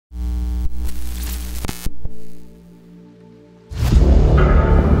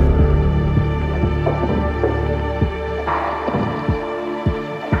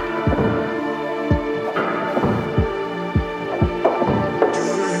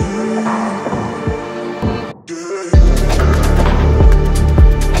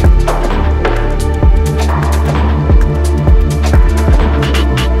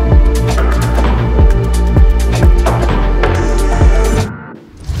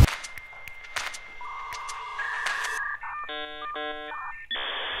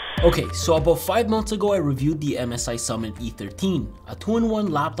Okay, so about 5 months ago I reviewed the MSI Summit E13, a 2-in-1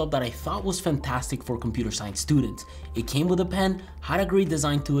 laptop that I thought was fantastic for computer science students. It came with a pen, had a great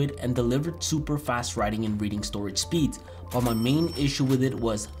design to it, and delivered super fast writing and reading storage speeds, but my main issue with it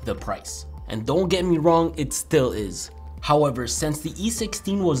was the price. And don't get me wrong, it still is. However, since the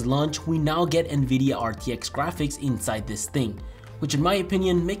E16 was launched, we now get NVIDIA RTX graphics inside this thing, which in my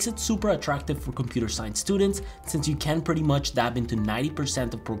opinion makes it super attractive for computer science students since you can pretty much dab into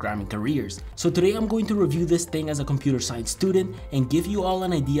 90% of programming careers. So today I'm going to review this thing as a computer science student and give you all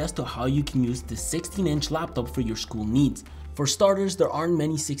an idea as to how you can use this 16-inch laptop for your school needs. For starters, there aren't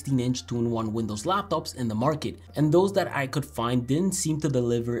many 16-inch 2-in-1 Windows laptops in the market, and those that I could find didn't seem to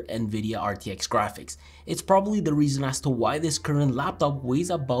deliver NVIDIA RTX graphics. It's probably the reason as to why this current laptop weighs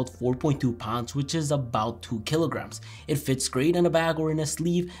about 4.2 pounds, which is about 2 kilograms. It fits great in a bag or in a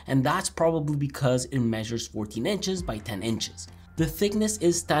sleeve, and that's probably because it measures 14 inches by 10 inches. The thickness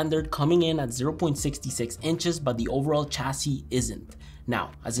is standard, coming in at 0.66 inches, but the overall chassis isn't.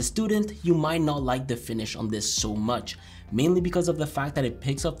 Now, as a student, you might not like the finish on this so much, mainly because of the fact that it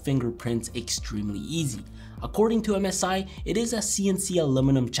picks up fingerprints extremely easy. According to MSI, it is a CNC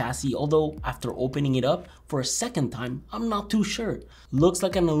aluminum chassis, although after opening it up for a second time, I'm not too sure. Looks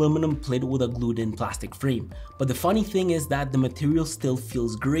like an aluminum plate with a glued in plastic frame. But the funny thing is that the material still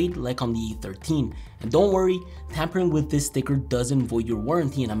feels great like on the E13. And don't worry, tampering with this sticker doesn't void your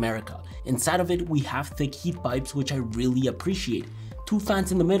warranty in America. Inside of it, we have thick heat pipes, which I really appreciate. 2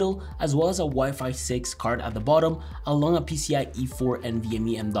 fans in the middle, as well as a Wi-Fi 6 card at the bottom, along a PCI E4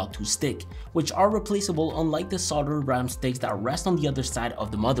 NVMe M.2 stick, which are replaceable unlike the soldered RAM sticks that rest on the other side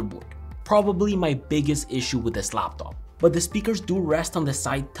of the motherboard. Probably my biggest issue with this laptop. But the speakers do rest on the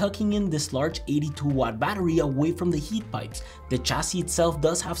side, tucking in this large 82-watt battery away from the heat pipes. The chassis itself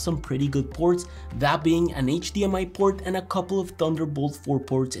does have some pretty good ports, that being an HDMI port and a couple of Thunderbolt 4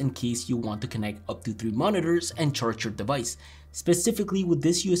 ports in case you want to connect up to 3 monitors and charge your device. Specifically with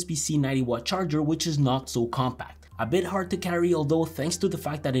this USB-C 90-watt charger, which is not so compact. A bit hard to carry, although thanks to the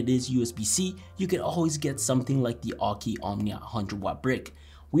fact that it is USB-C, you can always get something like the Aukey Omnia 100-watt brick.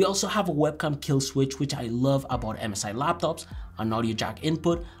 We also have a webcam kill switch, which I love about MSI laptops, an audio jack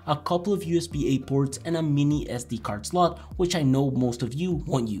input, a couple of USB-A ports, and a mini SD card slot, which I know most of you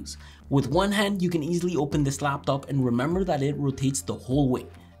won't use. With one hand, you can easily open this laptop, and remember that it rotates the whole way.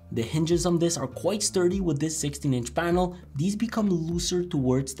 The hinges on this are quite sturdy. With this 16-inch panel, these become looser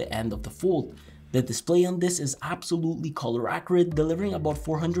towards the end of the fold. The display on this is absolutely color accurate, delivering about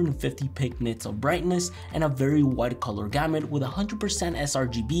 450 pic nits of brightness and a very wide color gamut with 100%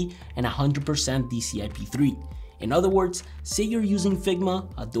 sRGB and 100% DCI-P3. In other words, say you're using Figma,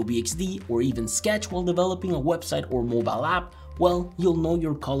 Adobe XD, or even Sketch while developing a website or mobile app, well, you'll know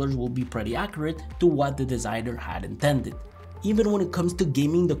your colors will be pretty accurate to what the designer had intended. Even when it comes to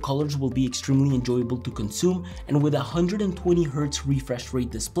gaming, the colors will be extremely enjoyable to consume, and with a 120Hz refresh rate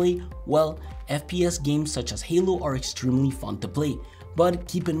display, well, FPS games such as Halo are extremely fun to play. But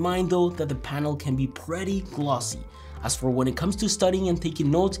keep in mind though that the panel can be pretty glossy. As for when it comes to studying and taking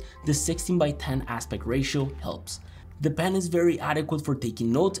notes, the 16:10 aspect ratio helps. The pen is very adequate for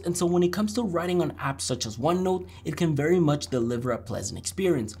taking notes, and so when it comes to writing on apps such as OneNote, it can very much deliver a pleasant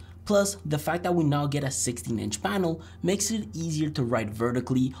experience. Plus, the fact that we now get a 16-inch panel makes it easier to write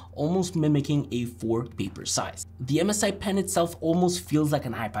vertically, almost mimicking A4 paper size. The MSI pen itself almost feels like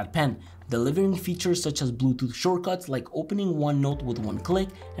an iPad pen, delivering features such as Bluetooth shortcuts like opening OneNote with 1 click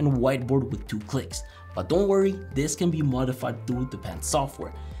and Whiteboard with 2 clicks. But don't worry, this can be modified through the pen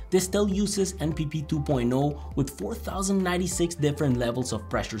software. This still uses NPP 2.0 with 4096 different levels of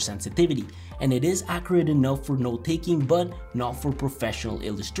pressure sensitivity, and it is accurate enough for note-taking but not for professional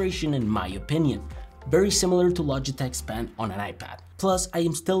illustration in my opinion. Very similar to Logitech's pen on an iPad. Plus, I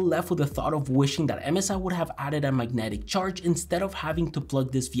am still left with the thought of wishing that MSI would have added a magnetic charge instead of having to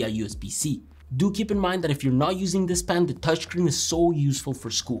plug this via USB-C. Do keep in mind that if you're not using this pen, the touchscreen is so useful for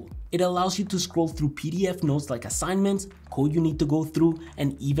school. It allows you to scroll through PDF notes like assignments, code you need to go through,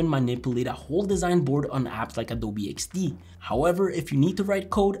 and even manipulate a whole design board on apps like Adobe XD. However, if you need to write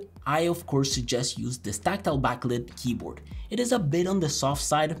code, I of course suggest use this tactile backlit keyboard. It is a bit on the soft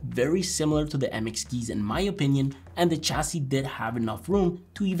side, very similar to the MX keys in my opinion, and the chassis did have enough room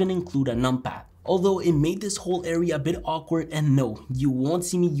to even include a numpad. Although it made this whole area a bit awkward, and no, you won't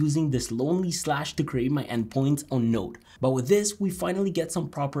see me using this lonely slash to create my endpoints on Node. But with this, we finally get some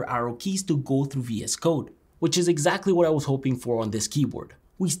proper arrow keys to go through VS Code, which is exactly what I was hoping for on this keyboard.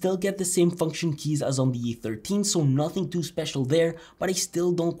 We still get the same function keys as on the E13, so nothing too special there, but I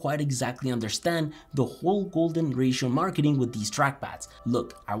still don't quite exactly understand the whole golden ratio marketing with these trackpads.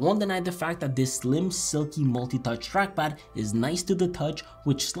 Look, I won't deny the fact that this slim, silky multi-touch trackpad is nice to the touch,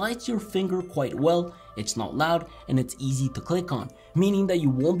 which slides your finger quite well, it's not loud, and it's easy to click on, meaning that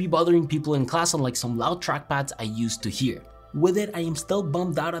you won't be bothering people in class unlike some loud trackpads I used to hear. With it, I am still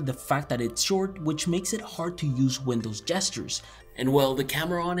bummed out at the fact that it's short, which makes it hard to use Windows gestures. And well, the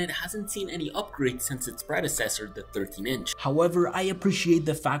camera on it hasn't seen any upgrades since its predecessor, the 13-inch. However, I appreciate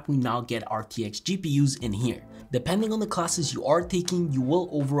the fact we now get RTX GPUs in here. Depending on the classes you are taking, you will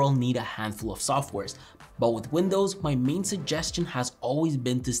overall need a handful of softwares. But with Windows, my main suggestion has always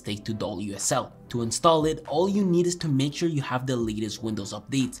been to stick to WSL. To install it, all you need is to make sure you have the latest Windows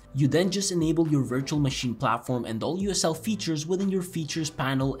updates. You then just enable your virtual machine platform and WSL features within your features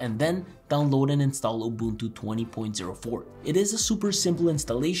panel and then download and install Ubuntu 20.04. It is a super simple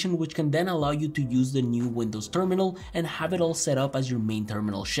installation which can then allow you to use the new Windows terminal and have it all set up as your main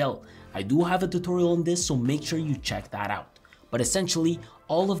terminal shell. I do have a tutorial on this, so make sure you check that out. But essentially,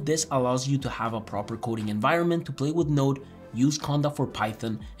 all of this allows you to have a proper coding environment to play with Node, use Conda for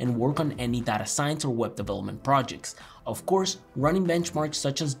Python, and work on any data science or web development projects. Of course, running benchmarks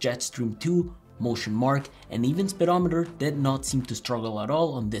such as Jetstream 2, Motion Mark, and even Speedometer did not seem to struggle at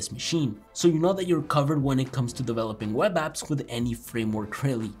all on this machine. So you know that you're covered when it comes to developing web apps with any framework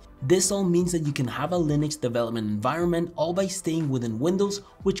really. This all means that you can have a Linux development environment all by staying within Windows,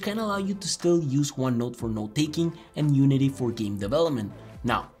 which can allow you to still use OneNote for note taking and Unity for game development.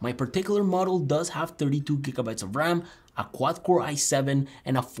 Now, my particular model does have 32GB of RAM, a quad-core i7,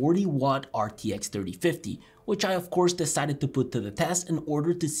 and a 40W RTX 3050, which I of course decided to put to the test in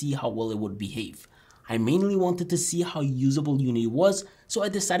order to see how well it would behave. I mainly wanted to see how usable Unity was, so I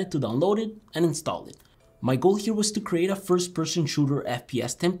decided to download it and install it. My goal here was to create a first-person shooter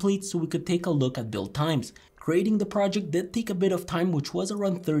FPS template so we could take a look at build times. Creating the project did take a bit of time, which was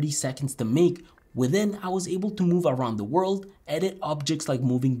around 30 seconds to make. Within, I was able to move around the world, edit objects like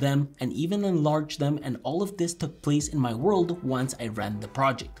moving them, and even enlarge them, and all of this took place in my world once I ran the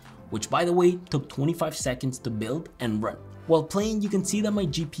project, which by the way took 25 seconds to build and run. While playing, you can see that my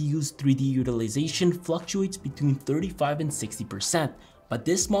GPU's 3D utilization fluctuates between 35 and 60%, but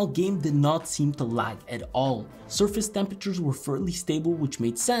this small game did not seem to lag at all. Surface temperatures were fairly stable, which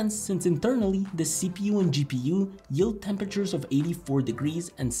made sense since internally the CPU and GPU yield temperatures of 84 degrees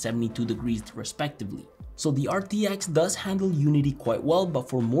and 72 degrees respectively. So the RTX does handle Unity quite well, but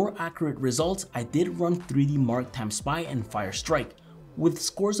for more accurate results, I did run 3D Mark TimeSpy and Firestrike. With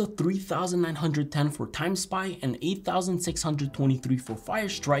scores of 3,910 for TimeSpy and 8,623 for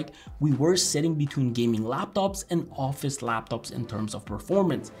Firestrike, we were sitting between gaming laptops and office laptops in terms of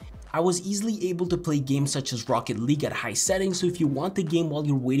performance. I was easily able to play games such as Rocket League at high settings, so if you want to game while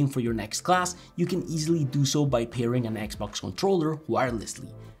you're waiting for your next class, you can easily do so by pairing an Xbox controller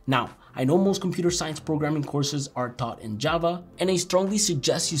wirelessly. Now, I know most computer science programming courses are taught in Java, and I strongly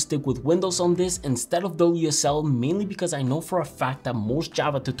suggest you stick with Windows on this instead of WSL, mainly because I know for a fact that most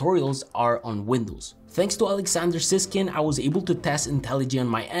Java tutorials are on Windows. Thanks to Alexander Siskin, I was able to test IntelliJ on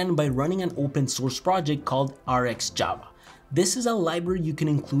my end by running an open source project called RxJava. This is a library you can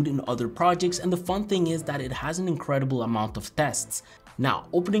include in other projects, and the fun thing is that it has an incredible amount of tests. Now,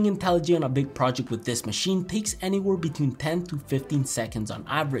 opening IntelliJ on a big project with this machine takes anywhere between 10 to 15 seconds on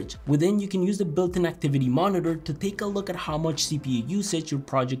average. Within, you can use the built-in activity monitor to take a look at how much CPU usage your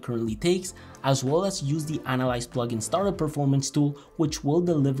project currently takes, as well as use the Analyze plugin startup performance tool, which will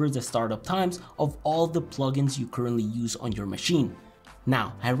deliver the startup times of all the plugins you currently use on your machine.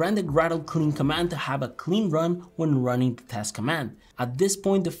 Now, I ran the Gradle clean command to have a clean run when running the test command. At this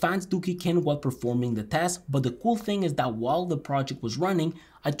point, the fans do kick in while performing the test, but the cool thing is that while the project was running,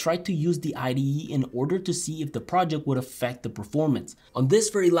 I tried to use the IDE in order to see if the project would affect the performance. On this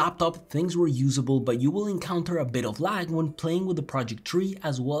very laptop, things were usable, but you will encounter a bit of lag when playing with the project tree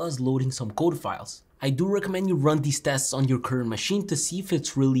as well as loading some code files. I do recommend you run these tests on your current machine to see if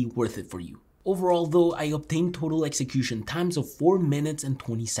it's really worth it for you. Overall though, I obtained total execution times of 4 minutes and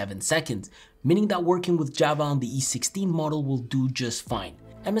 27 seconds, meaning that working with Java on the E16 model will do just fine.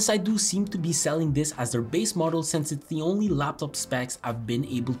 MSI do seem to be selling this as their base model since it's the only laptop specs I've been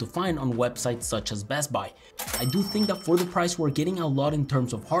able to find on websites such as Best Buy. I do think that for the price we're getting a lot in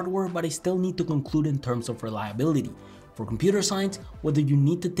terms of hardware, but I still need to conclude in terms of reliability. For computer science, whether you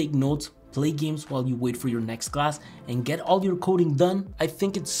need to take notes, play games while you wait for your next class, and get all your coding done, I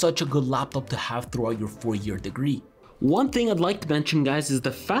think it's such a good laptop to have throughout your 4-year degree. One thing I'd like to mention, guys, is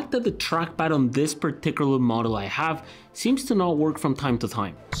the fact that the trackpad on this particular model I have seems to not work from time to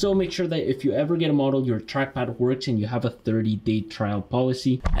time. So make sure that if you ever get a model your trackpad works and you have a 30-day trial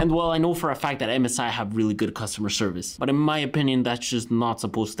policy. And well, I know for a fact that MSI have really good customer service, but in my opinion, that's just not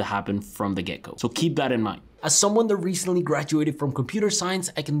supposed to happen from the get-go. So keep that in mind. As someone that recently graduated from computer science,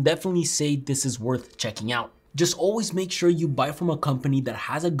 I can definitely say this is worth checking out. Just always make sure you buy from a company that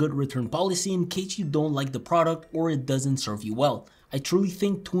has a good return policy in case you don't like the product or it doesn't serve you well. I truly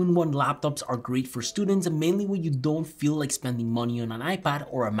think 2-in-1 laptops are great for students, and mainly when you don't feel like spending money on an iPad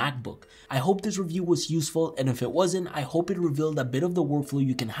or a MacBook. I hope this review was useful, and if it wasn't, I hope it revealed a bit of the workflow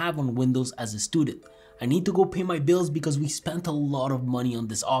you can have on Windows as a student. I need to go pay my bills because we spent a lot of money on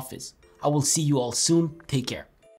this office. I will see you all soon. Take care.